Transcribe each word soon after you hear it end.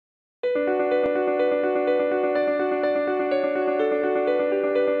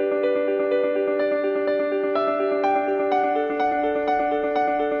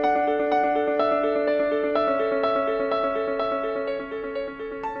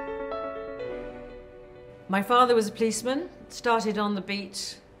My father was a policeman, started on the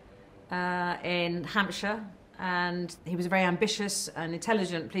beat in Hampshire, and he was a very ambitious and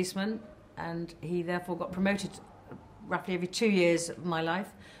intelligent policeman, and he therefore got promoted roughly every 2 years of my life,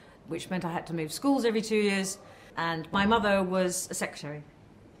 which meant I had to move schools every 2 years. And my mother was a secretary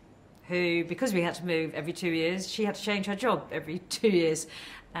who, because we had to move every 2 years, she had to change her job every 2 years.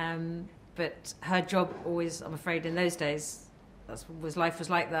 But her job always, I'm afraid, in those days, life was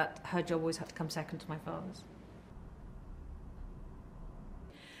like that, her job always had to come second to my father's.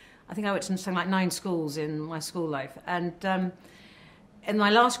 I think I went to something like 9 schools in my school life, and in my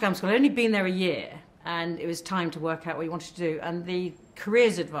last grammar school, I'd only been there a year, and it was time to work out what you wanted to do, and the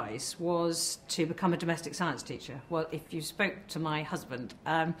careers advice was to become a domestic science teacher. Well, if you spoke to my husband,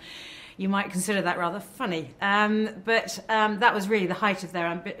 you might consider that rather funny, but that was really the height of their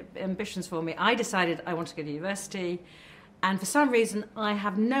ambitions for me. I decided I wanted to go to university, and for some reason I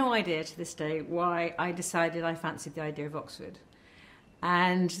have no idea to this day why I decided I fancied the idea of Oxford.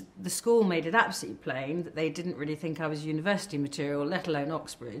 And the school made it absolutely plain that they didn't really think I was university material, let alone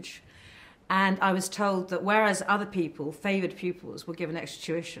Oxbridge. And I was told that whereas other people, favoured pupils, were given extra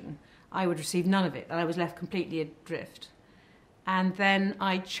tuition, I would receive none of it, and I was left completely adrift. And then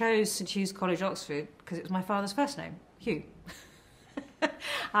I chose St Hugh's College, Oxford, because it was my father's first name, Hugh.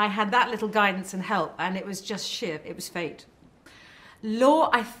 I had that little guidance and help, and it was just sheer, it was fate. Law,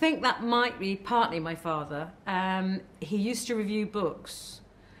 I think that might be partly my father. He used to review books,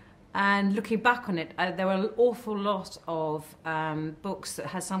 and looking back on it, there were an awful lot of books that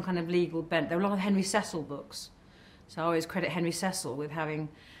had some kind of legal bent. There were a lot of Henry Cecil books, so I always credit Henry Cecil with having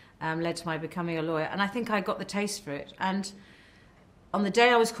led to my becoming a lawyer, and I think I got the taste for it. And on the day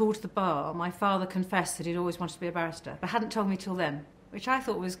I was called to the bar, my father confessed that he'd always wanted to be a barrister, but hadn't told me till then, which I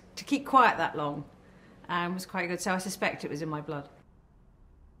thought was, to keep quiet that long, was quite good, so I suspect it was in my blood.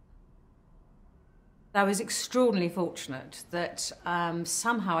 I was extraordinarily fortunate that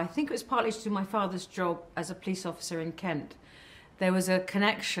somehow, I think it was partly to do with my father's job as a police officer in Kent, there was a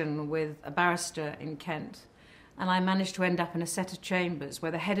connection with a barrister in Kent, and I managed to end up in a set of chambers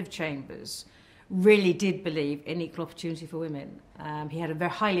where the head of chambers really did believe in equal opportunity for women. He had a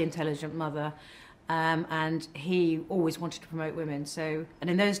very highly intelligent mother, and he always wanted to promote women. And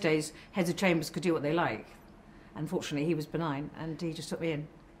in those days, heads of chambers could do what they like. Unfortunately, he was benign, and he just took me in.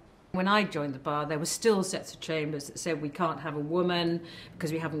 When I joined the bar, there were still sets of chambers that said we can't have a woman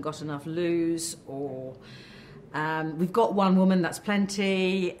because we haven't got enough loos, or we've got one woman, that's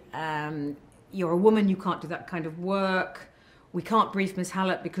plenty, you're a woman, you can't do that kind of work, we can't brief Miss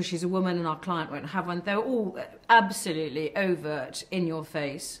Hallett because she's a woman and our client won't have one. They were all absolutely overt, in your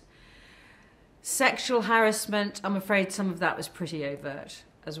face. Sexual harassment, I'm afraid some of that was pretty overt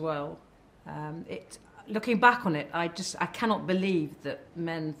as well. Looking back on it, I cannot believe that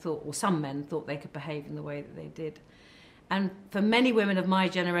men thought, or some men thought, they could behave in the way that they did. And for many women of my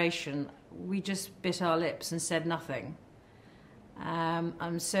generation, we just bit our lips and said nothing.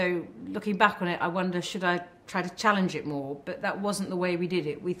 And so looking back on it, I wonder, should I try to challenge it more? But that wasn't the way we did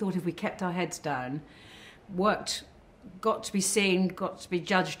it. We thought if we kept our heads down, worked, got to be seen, got to be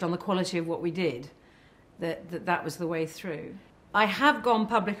judged on the quality of what we did, that was the way through. I have gone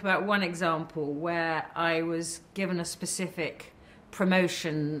public about one example where I was given a specific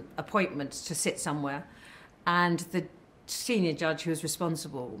promotion appointment to sit somewhere, and the senior judge who was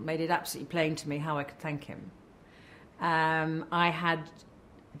responsible made it absolutely plain to me how I could thank him. I had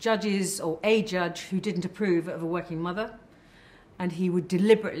judges, or a judge, who didn't approve of a working mother, and he would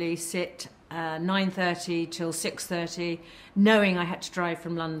deliberately sit 9:30 till 6:30, knowing I had to drive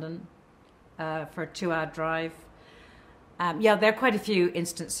from London for a 2-hour drive. Yeah, there are quite a few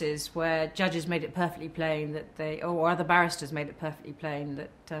instances where judges made it perfectly plain that or other barristers made it perfectly plain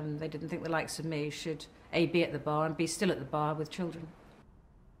that they didn't think the likes of me should A, be at the bar, and B, still at the bar with children.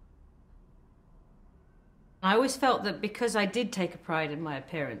 I always felt that because I did take a pride in my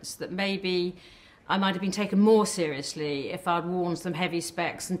appearance, that maybe I might have been taken more seriously if I'd worn some heavy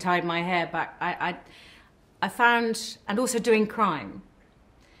specs and tied my hair back. I found, and also doing crime,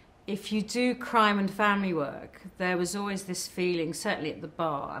 if you do crime and family work, there was always this feeling, certainly at the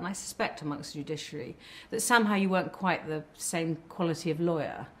bar, and I suspect amongst the judiciary, that somehow you weren't quite the same quality of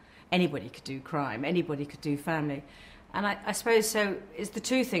lawyer. Anybody could do crime, anybody could do family. And I suppose so, it's the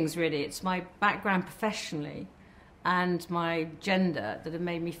two things really. It's my background professionally and my gender that have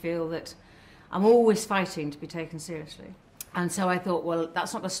made me feel that I'm always fighting to be taken seriously. And so I thought, well,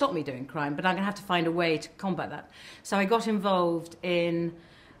 that's not going to stop me doing crime, but I'm going to have to find a way to combat that. So I got involved in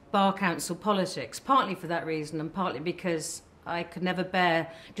bar council politics, partly for that reason and partly because I could never bear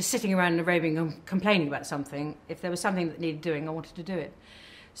just sitting around in a room and complaining about something. If there was something that needed doing, I wanted to do it.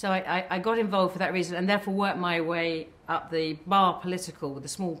 So I got involved for that reason, and therefore worked my way up the bar political with the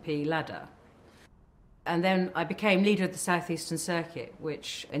small p ladder. And then I became leader of the South Eastern Circuit,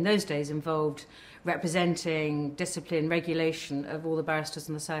 which in those days involved representing discipline, regulation of all the barristers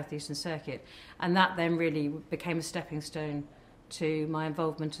on the South Eastern Circuit. And that then really became a stepping stone to my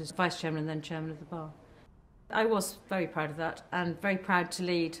involvement as vice chairman and then chairman of the bar. I was very proud of that, and very proud to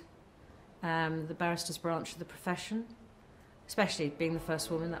lead the barristers' branch of the profession, especially being the first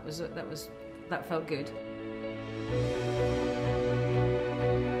woman. That felt good.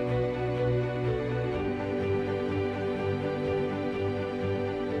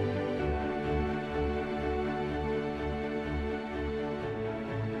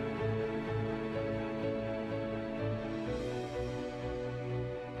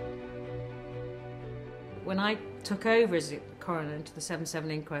 When I took over as coroner into the 7/7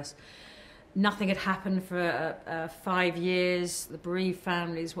 inquest, nothing had happened for 5 years. The bereaved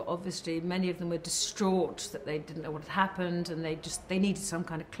families were obviously, many of them were distraught that they didn't know what had happened, and they needed some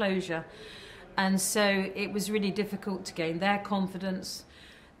kind of closure. And so it was really difficult to gain their confidence.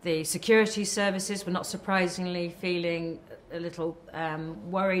 The security services were not surprisingly feeling a little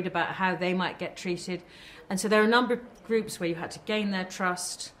worried about how they might get treated. And so there are a number of groups where you had to gain their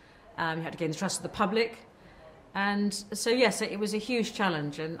trust. You had to gain the trust of the public. And so, yes, it was a huge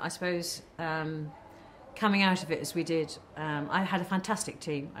challenge, and I suppose coming out of it as we did, I had a fantastic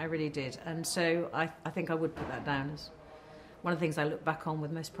team, I really did, and so I think I would put that down as one of the things I look back on with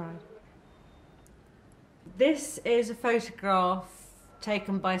most pride. This is a photograph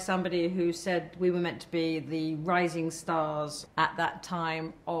taken by somebody who said we were meant to be the rising stars at that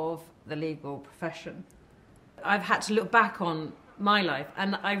time of the legal profession. I've had to look back on my life,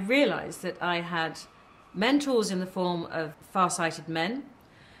 and I realised that I had mentors in the form of far-sighted men,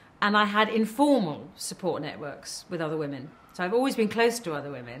 and I had informal support networks with other women. So I've always been close to other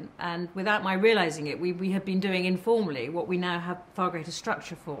women, and without my realising it, we have been doing informally what we now have far greater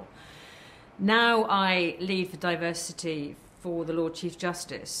structure for. Now I lead for diversity for the Lord Chief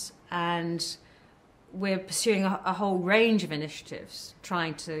Justice, and we're pursuing a whole range of initiatives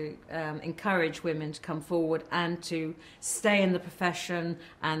trying to encourage women to come forward and to stay in the profession,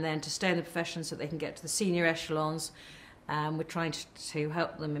 and then to stay in the profession so they can get to the senior echelons. We're trying to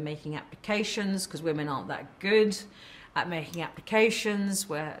help them in making applications, because women aren't that good at making applications.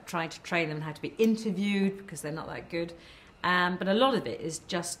 We're trying to train them how to be interviewed, because they're not that good. But a lot of it is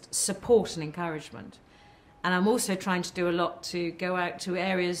just support and encouragement. And I'm also trying to do a lot to go out to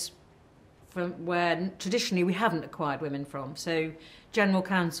areas from where traditionally we haven't acquired women from. So general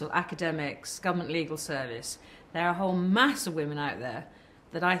counsel, academics, government legal service. There are a whole mass of women out there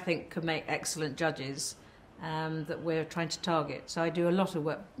that I think could make excellent judges, that we're trying to target. So I do a lot of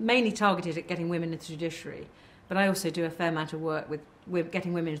work, mainly targeted at getting women into the judiciary, but I also do a fair amount of work with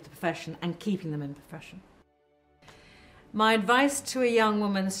getting women into the profession and keeping them in the profession. My advice to a young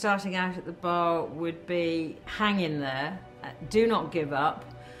woman starting out at the bar would be hang in there, do not give up,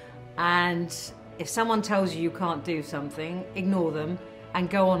 and if someone tells you you can't do something, ignore them and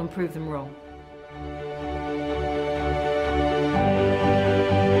go on and prove them wrong.